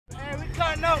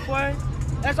Cutting up, boy.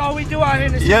 That's all we do out here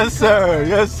in the city. Yes, sir.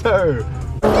 Yes, sir.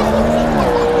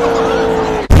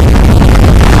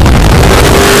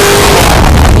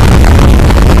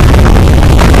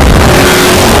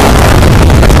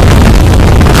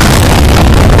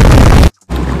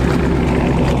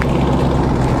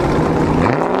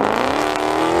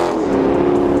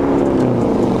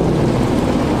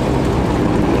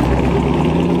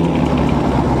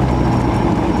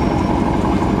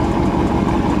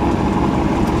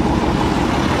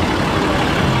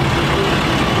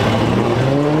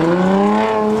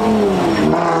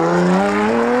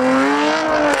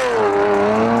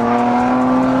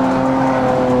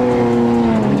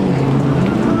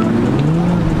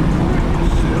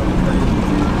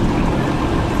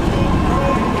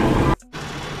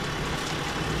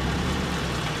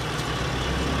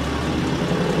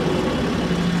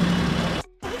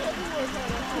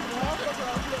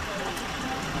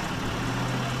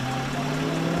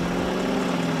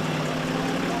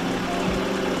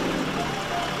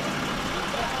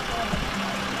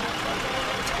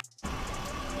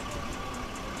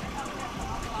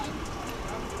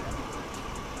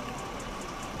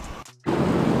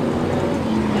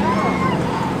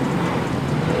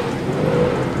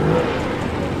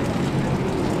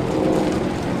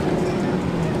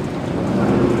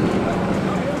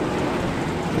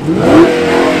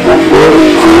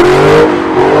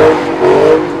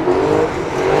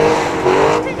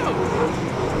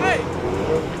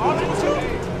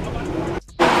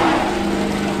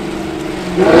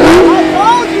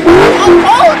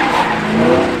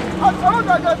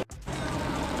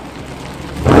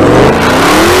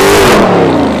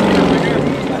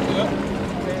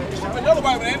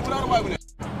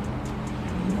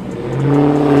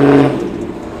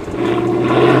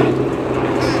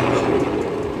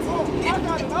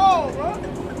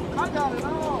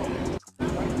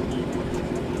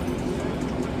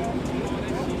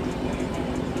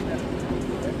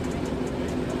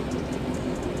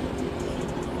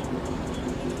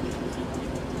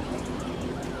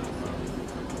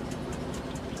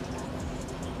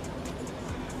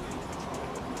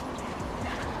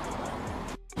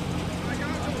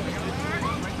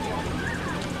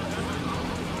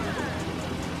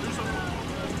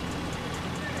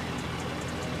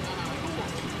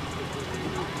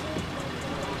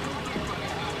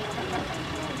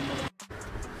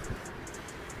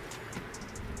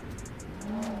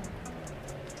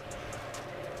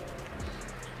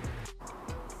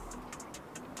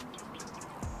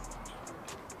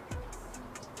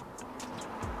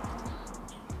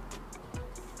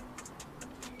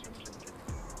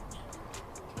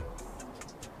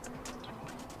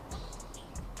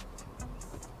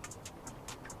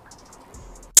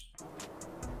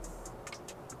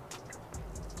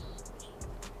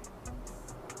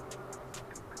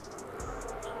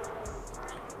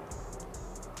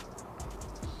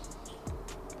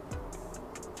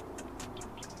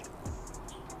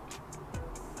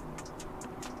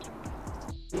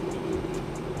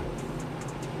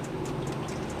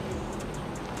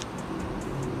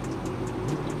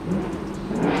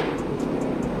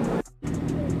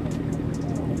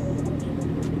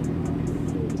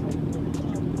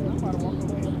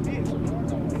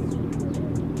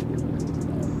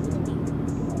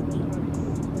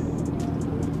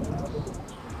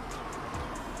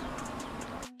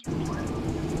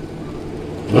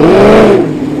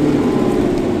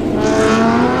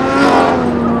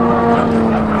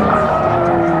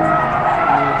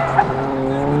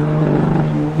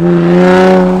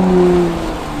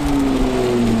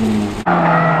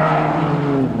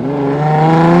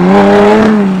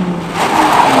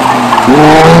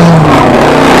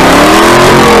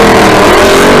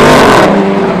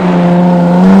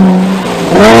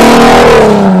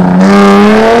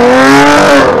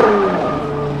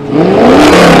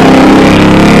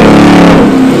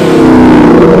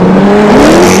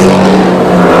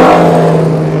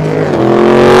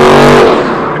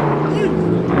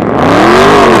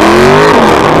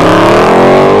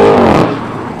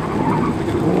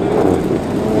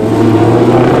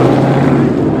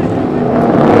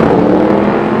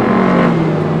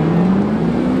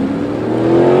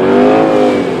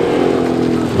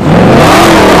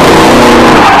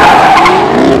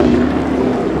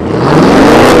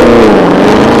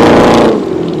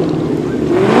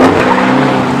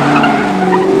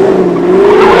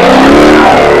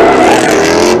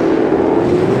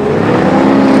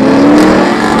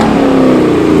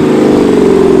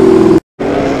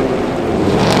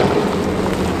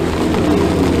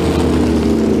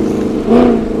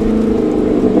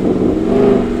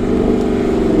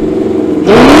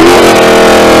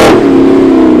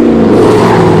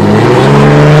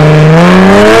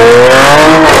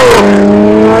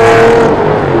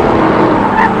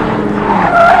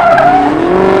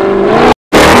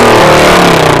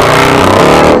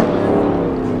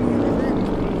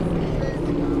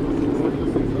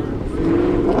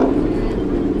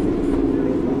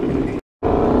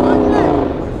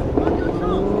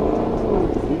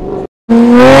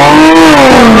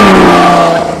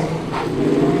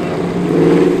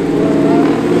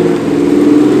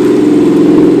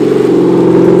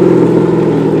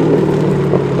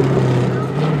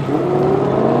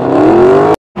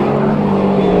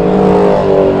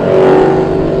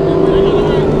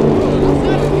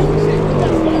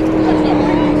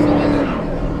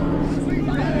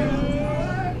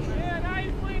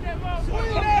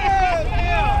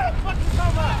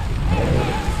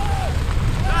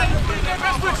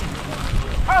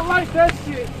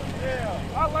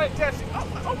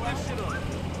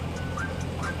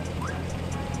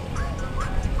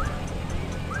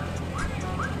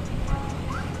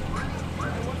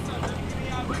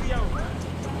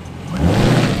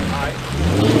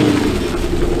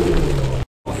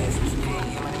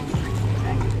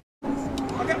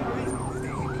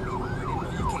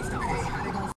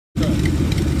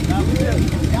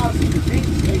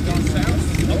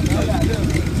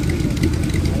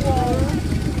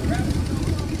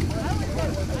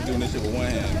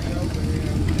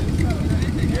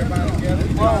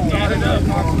 I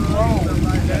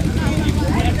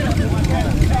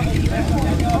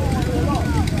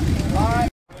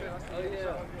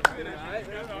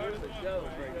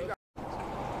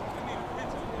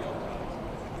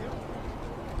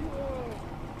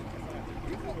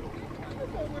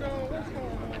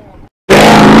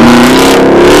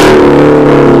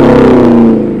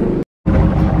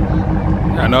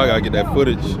know I gotta get that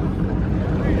footage.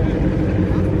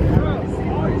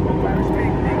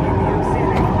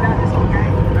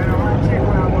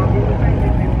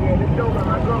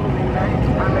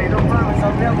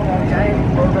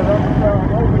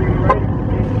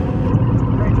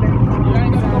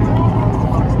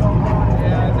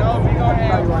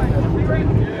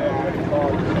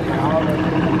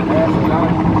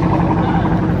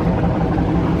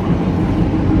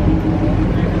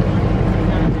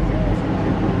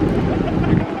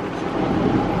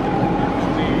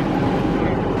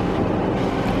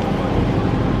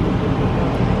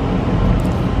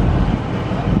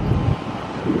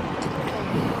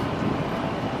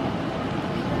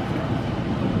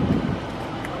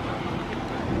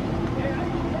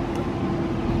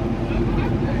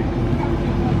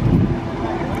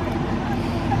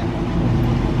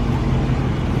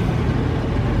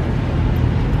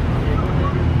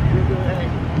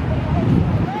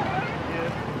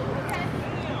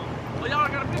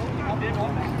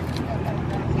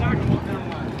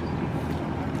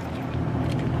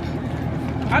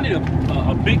 I need a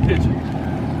big picture.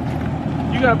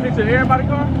 You got a picture of everybody's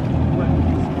car?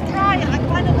 Try it. I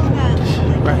kind of want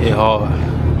that. Right here hard.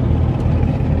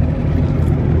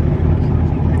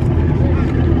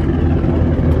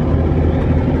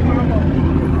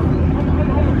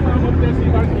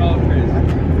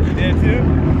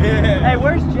 Hey,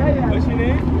 where's Jay at? What's your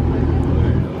name?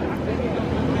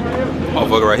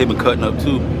 Motherfucker right here been cutting up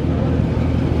too.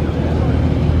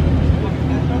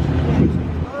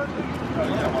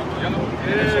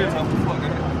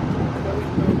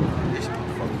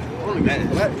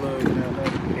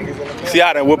 See,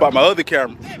 I done whip out my other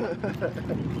camera.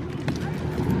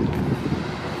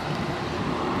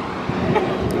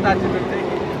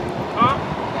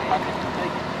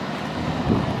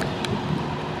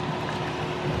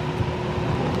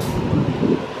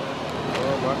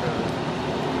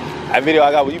 That video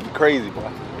I got with you crazy, boy.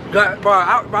 Bro,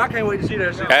 I can't wait to see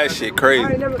that shit. That shit crazy. I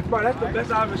ain't never, bro, that's the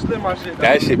best I've ever slim my shit.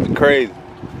 That shit been crazy.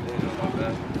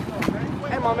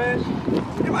 Hey, my man.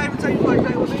 Did I ever tell you like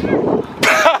that was in there?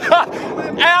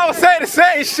 Hey, I was saying the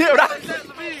same shit.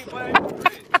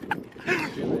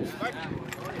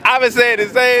 I been saying the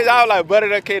same. I was like, butter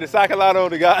that K, the soccer line on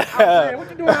the guy. Hey, what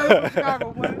you doing out here in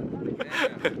Chicago, boy?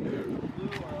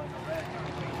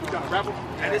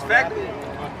 And this factory.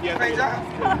 Yeah, great job.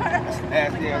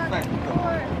 Ass damn factory.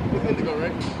 Indigo,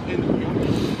 right? Indigo.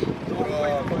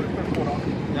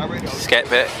 Scat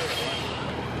pack.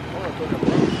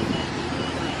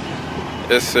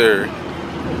 Yes, sir.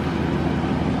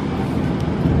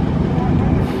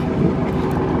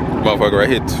 Motherfucker right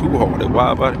here too hard. That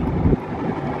wild body.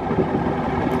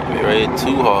 Right here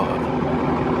too hard.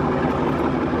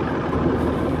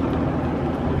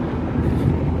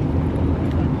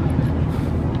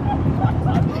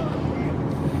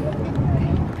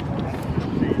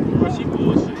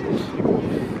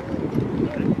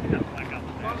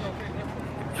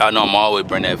 Y'all know I'm always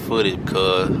bring that footage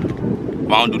because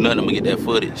if I don't do nothing, I'm gonna get that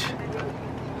footage.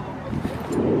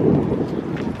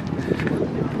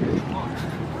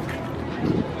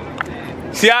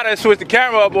 See how I switched the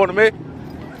camera up on me?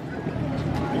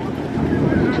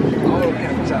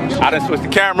 I done switched the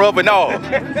camera up and all.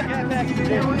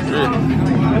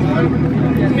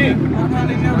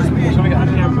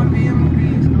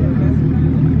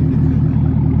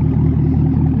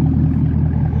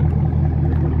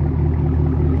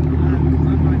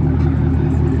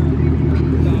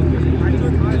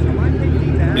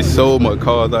 There's so much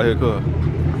cars out here, cuz.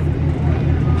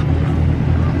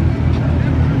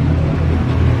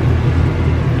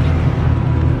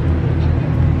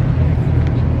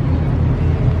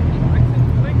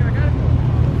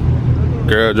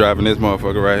 Girl driving this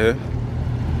motherfucker right here.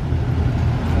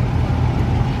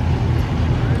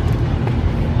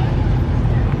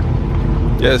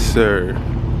 Yes, sir.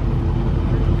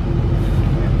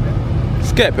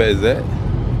 Scat pad is that?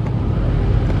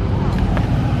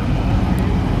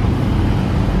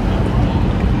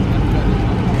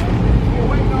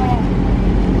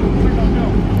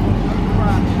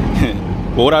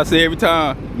 But what I say every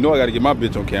time, you know I gotta get my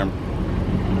bitch on camera.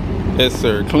 Yes,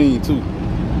 sir. Clean too.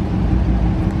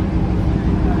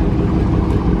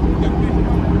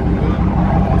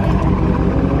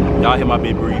 Y'all hear my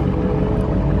bitch breathing.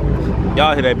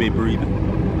 Y'all hear that bitch breathing.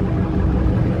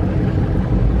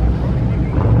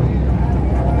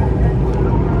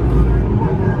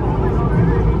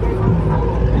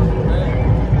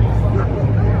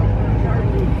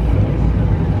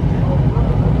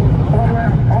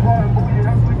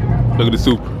 Look at the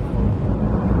soup.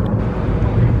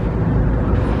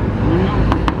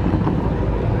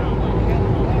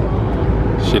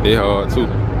 Shit, they hard too.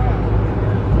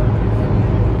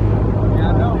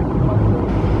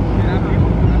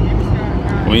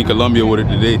 We in Columbia with it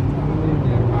today.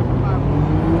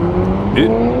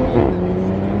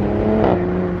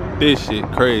 This shit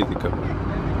crazy.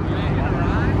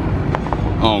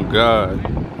 Oh God.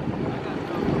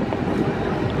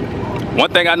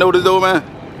 One thing I noticed though, man,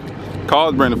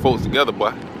 cars bring the folks together,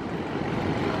 boy.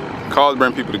 Cars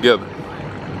bring people together.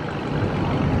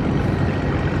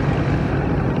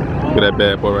 Look at that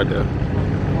bad boy right there.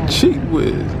 Cheek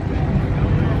whiz.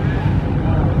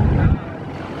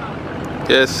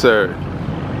 Yes, sir.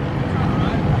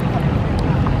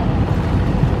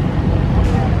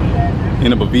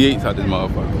 End up a V8 out this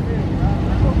motherfucker.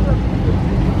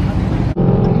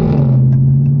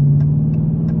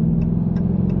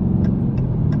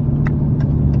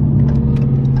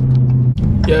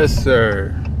 Yes,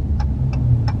 sir.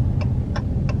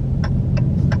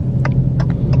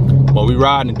 Boy, we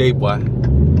riding today, boy.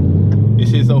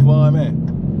 This shit so fun, man.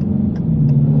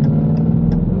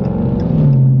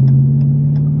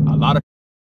 A lot of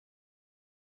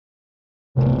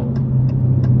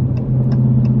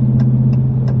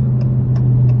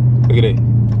look at that.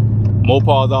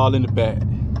 Mopars all in the back.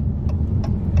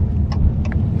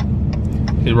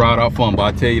 It ride out fun, but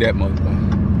I tell you that much, boy.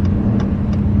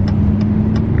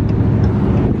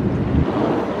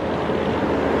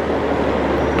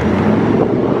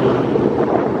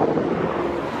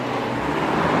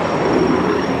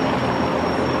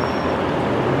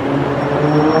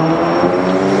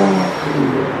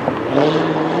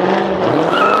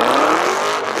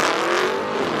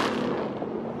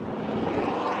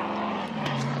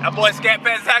 That boy Scat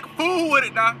Pass like a fool with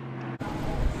it now.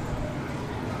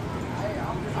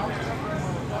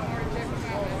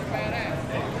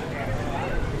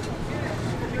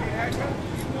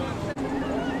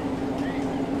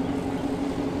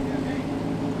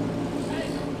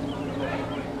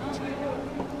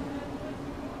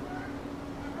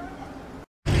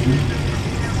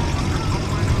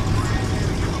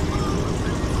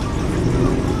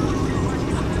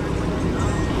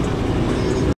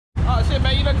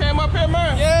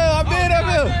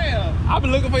 I've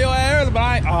been looking for your ass earlier, but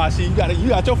I ain't. Oh, see, you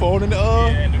got your phone in the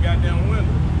Yeah, in the goddamn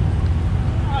window.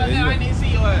 Oh, yeah, I didn't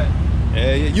see your ass.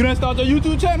 Yeah. You done start your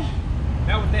YouTube channel?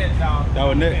 That was that, y'all. That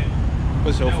was that.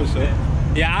 For sure.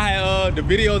 Yeah, I had the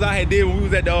videos I had did when we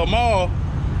was at the mall.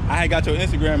 I had got your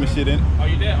Instagram and shit in it. Oh,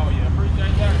 you did? Oh yeah,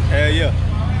 appreciate that. Hell yeah.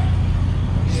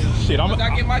 Shit, Once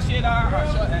I get my shit out,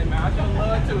 hey man, I just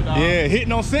love too, dog. Yeah,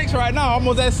 hitting on 6 right now,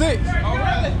 almost at 6. Oh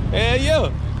really? Hell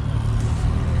yeah.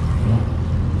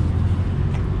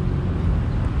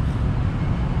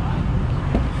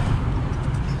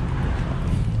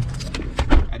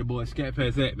 Boy, Scat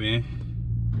Pass that, man.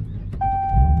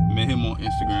 Met him on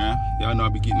Instagram. Y'all know I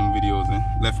be getting them videos in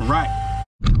left and right.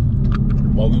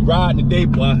 While we riding today,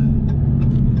 boy.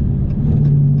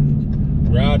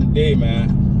 Riding today,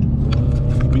 man.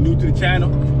 If you new to the channel,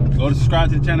 go to subscribe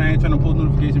to the channel and turn on post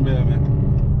notification bell,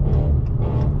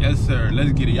 man. Yes, sir.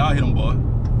 Let's get it. Y'all hit them, boy.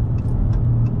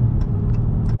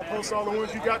 Post all the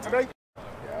ones you got today.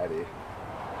 Yeah, I did.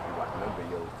 I'm watching them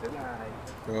videos tonight.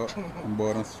 Yo, I'm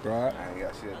bored on subscribe. I ain't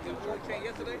got shit to do.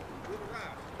 Yesterday,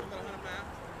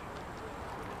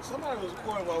 somebody was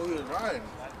recording while we was riding.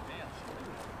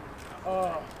 I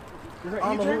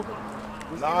don't know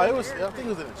who. Nah, it was. I think it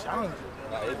was in a Challenger.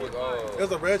 It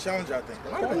was a red Challenger, I think.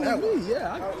 It might have been that one.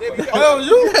 Yeah. Oh, that was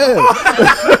you?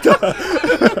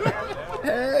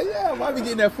 Hell yeah, why be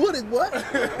getting that footage, boy?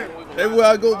 Everywhere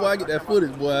I go, boy, I get that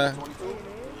footage, boy.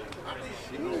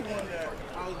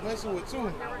 I was messing with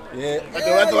two. Yeah.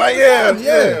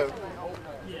 Yeah.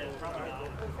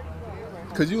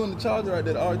 Cause you on the Charger right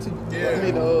there, the RT. Yeah. I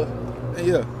mean,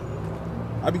 yeah.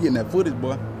 I be getting that footage,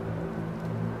 boy.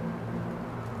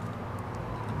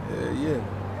 Yeah.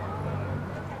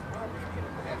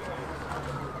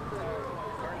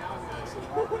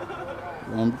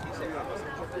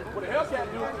 What the Hellcat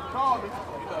do? Call me.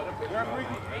 Grab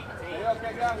Ricky. The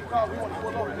Hellcat guy, he called me. We want to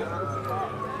pull over there.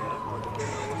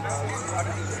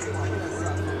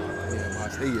 Yeah, I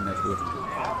stay in that footage.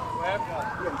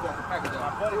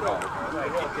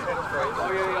 Oh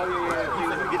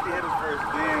yeah. Get the headers first,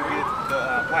 then get the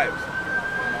pipes.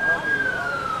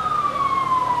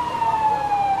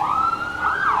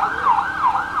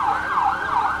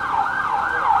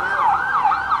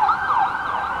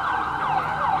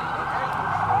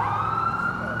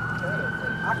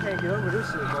 I can't get over this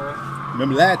shit, boy.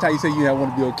 Remember last time you said you didn't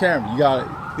want to be on camera. You got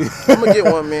I'm gonna get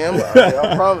one, man.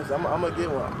 I promise. I'm gonna get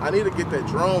one. I need to get that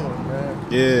drone one, man.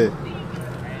 Yeah.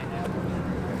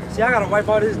 See, I gotta wipe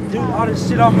all this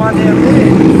shit off my damn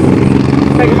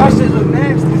head. Making my shit look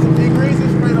nasty. Degrease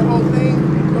and spray the whole thing.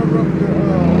 Cover up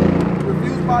your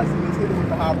fuse box and just hit it with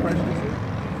the high pressure.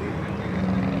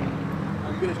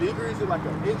 You get a degrease is like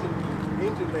an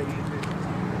engine baby.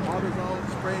 All this on,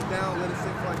 spray it down, let it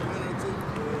sit for like a minute or two.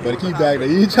 Better keep back there.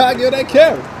 You try to get that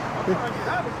camera.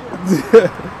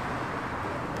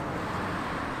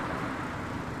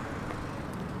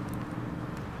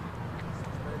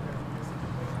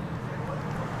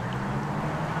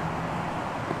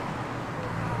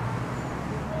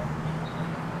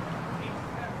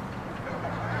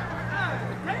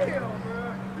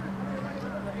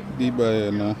 Deep right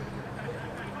here now.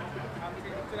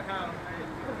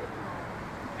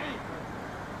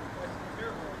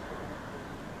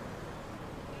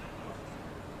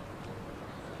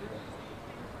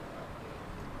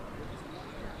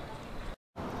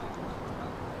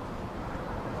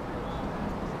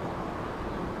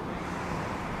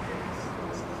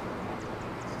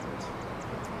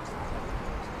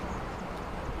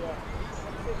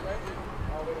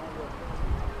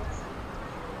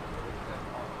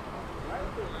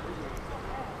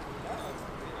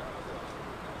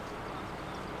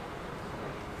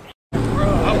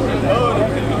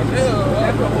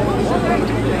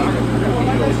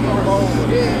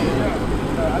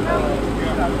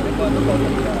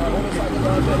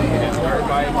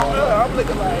 I'm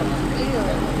looking like,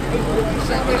 damn,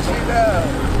 shut this shit down.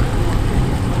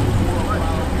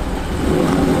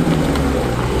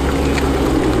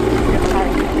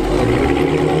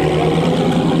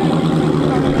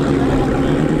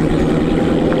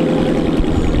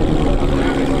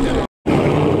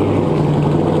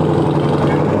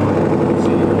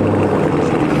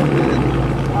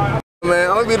 Man,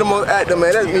 I'm gonna be the most active,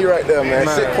 man. That's me right there, man.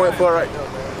 6.4 right there.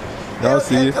 Y'all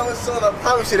see it. Coming soon, I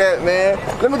promise you that, man.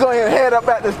 Let me go ahead and head up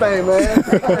at this thing, man.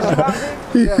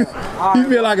 Yeah. You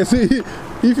feel like a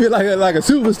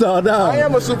superstar now. I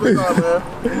am a superstar, man.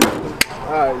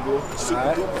 Alright, dude.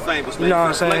 Famous, You know what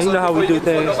I'm saying? You know how we do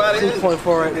things.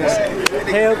 6.4 right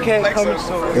there. Hellcat coming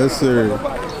soon. Yes, sir.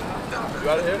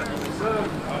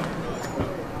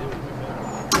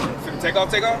 Take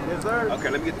off? Yes, sir. Okay,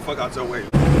 let me get the fuck out your way.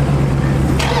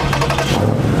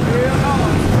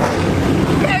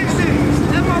 Casey!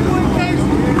 That's my boy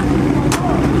Casey.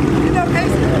 You know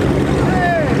Casey?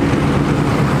 Hey!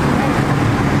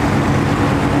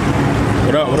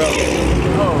 What up? Oh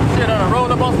shit, I done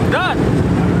rolled up on some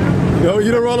Dodgers. Yo,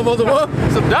 you done roll up on some what?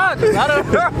 Some Dodgers. I done.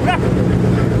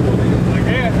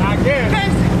 I guess.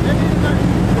 Casey!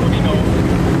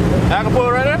 I can pull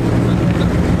it right there?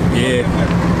 Yeah.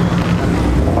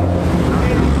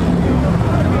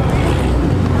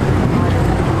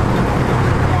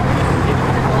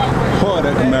 Oh,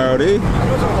 that Camaro, dude.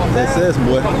 That's this,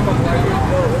 boy.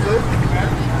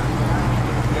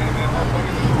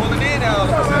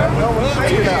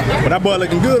 But that boy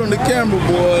looking good on the camera,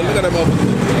 boy. Look at that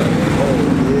motherfucker. Oh,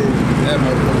 yeah. That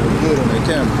motherfucker look good on that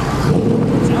camera.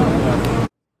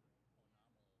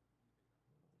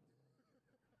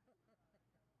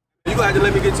 You gonna have to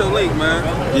let me get your link, man.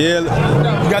 Yeah.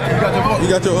 You got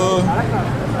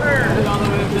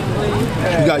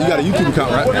a YouTube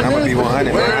account, right? I'm gonna be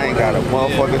 100, man. I ain't got a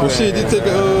motherfucker. Well, shit, just take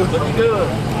a.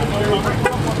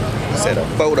 Set a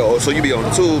photo, so you be on the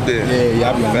tube then.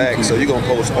 Yeah, I be on back. YouTube. So you gonna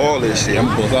post all this shit. I'm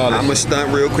gonna post all this. I'm gonna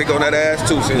stunt real quick on that ass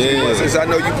too. Since I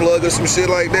know you plug us some shit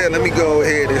like that, let me go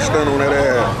ahead and stunt on that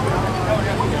ass.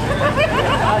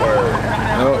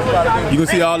 You can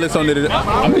see all this on the.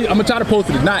 I'm gonna try to post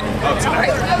it tonight. Oh, tonight?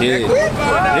 Yeah.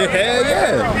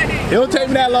 It don't take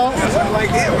me that long. Like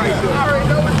that right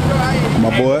there. My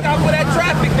boy. Stop for that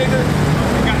traffic, nigga.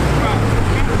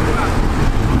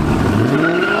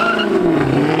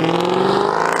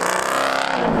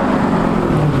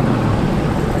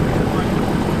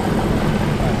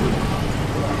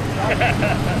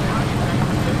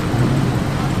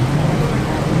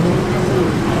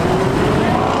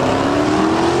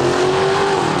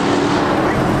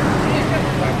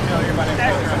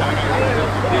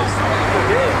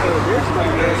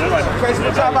 Crazy,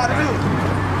 what y'all about to do?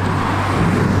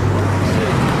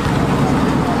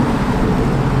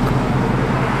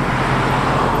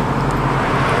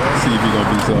 See if he gonna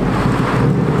be something.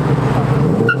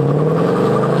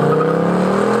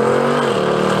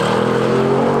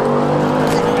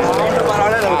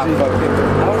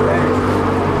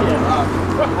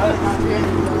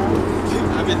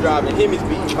 I've been driving Hemi's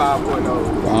Beach 5.0. I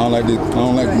don't like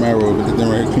Camaro, but this thing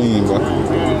right here clean, bro.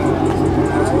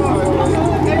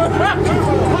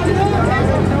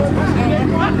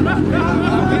 What?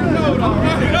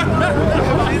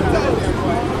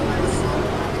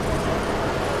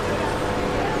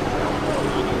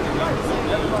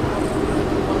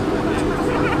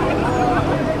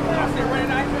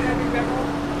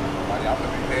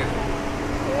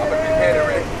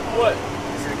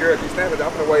 You see the girl, she's snapping.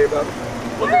 I'm gonna worry about it.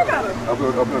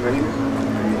 Up in here.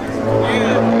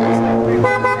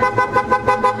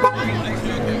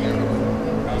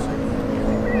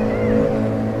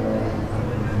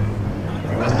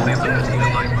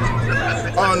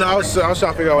 Oh no, I was trying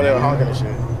to figure out why they were honking and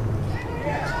shit.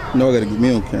 No, I gotta get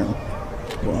me on camera.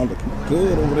 Boy, I'm looking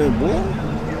good over there, boy.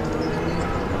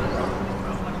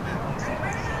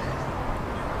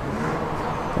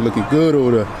 I'm looking good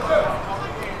over there.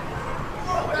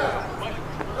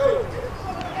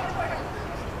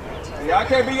 Y'all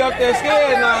can't be up there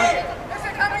scared now.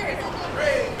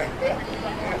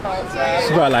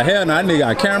 She's probably like, hell no, that nigga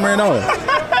got a camera and all.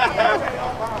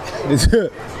 It's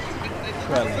good.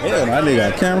 Hell no, that nigga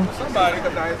got a camera. Somebody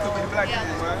come down here, too many black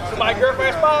people, man. Somebody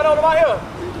girlfriend spot on my here.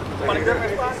 Somebody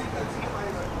girlfriend spot.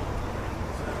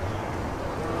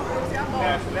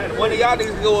 One of y'all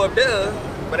niggas go up there,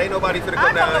 but ain't nobody finna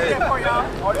come down here. For y'all.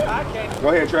 I can't. Go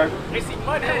ahead, Trevor. They see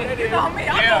money. You know me,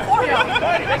 I'll go for you.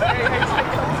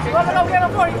 I'm gonna go get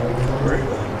him for you.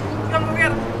 Come go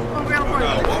get him. Come get him for you.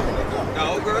 No,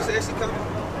 old girl said she coming.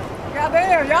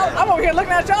 Goddamn, y'all, I'm over here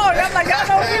looking at y'all. Y'all like, y'all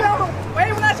know, you know,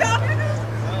 waving at y'all.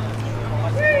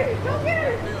 Hey, come get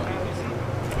it.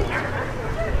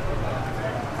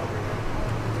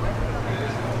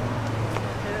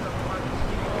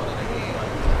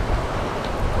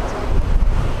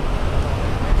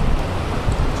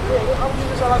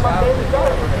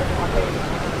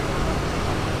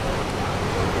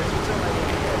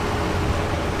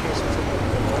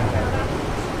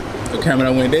 The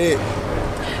camera that went dead.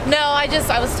 No, I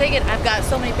was taking, I've got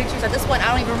so many pictures at this point,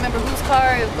 I don't even remember whose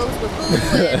car it goes with who.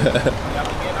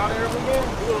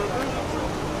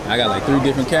 I got like 3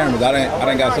 different cameras. I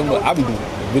done got so much. I be doing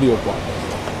video part.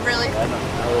 Really?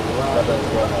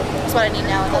 That's what I need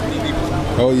now.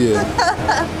 Oh yeah.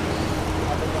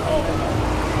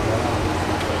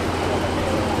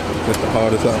 That's the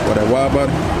hardest out for that wide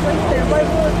body.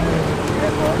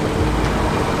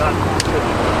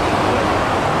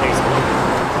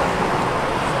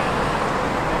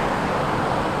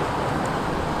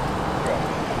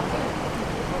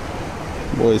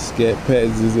 Boy, Scat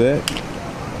Pads is that.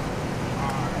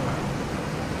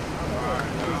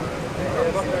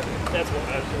 That's what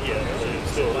yeah,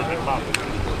 it's still a little bit popular.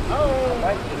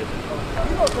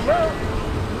 You know, come around.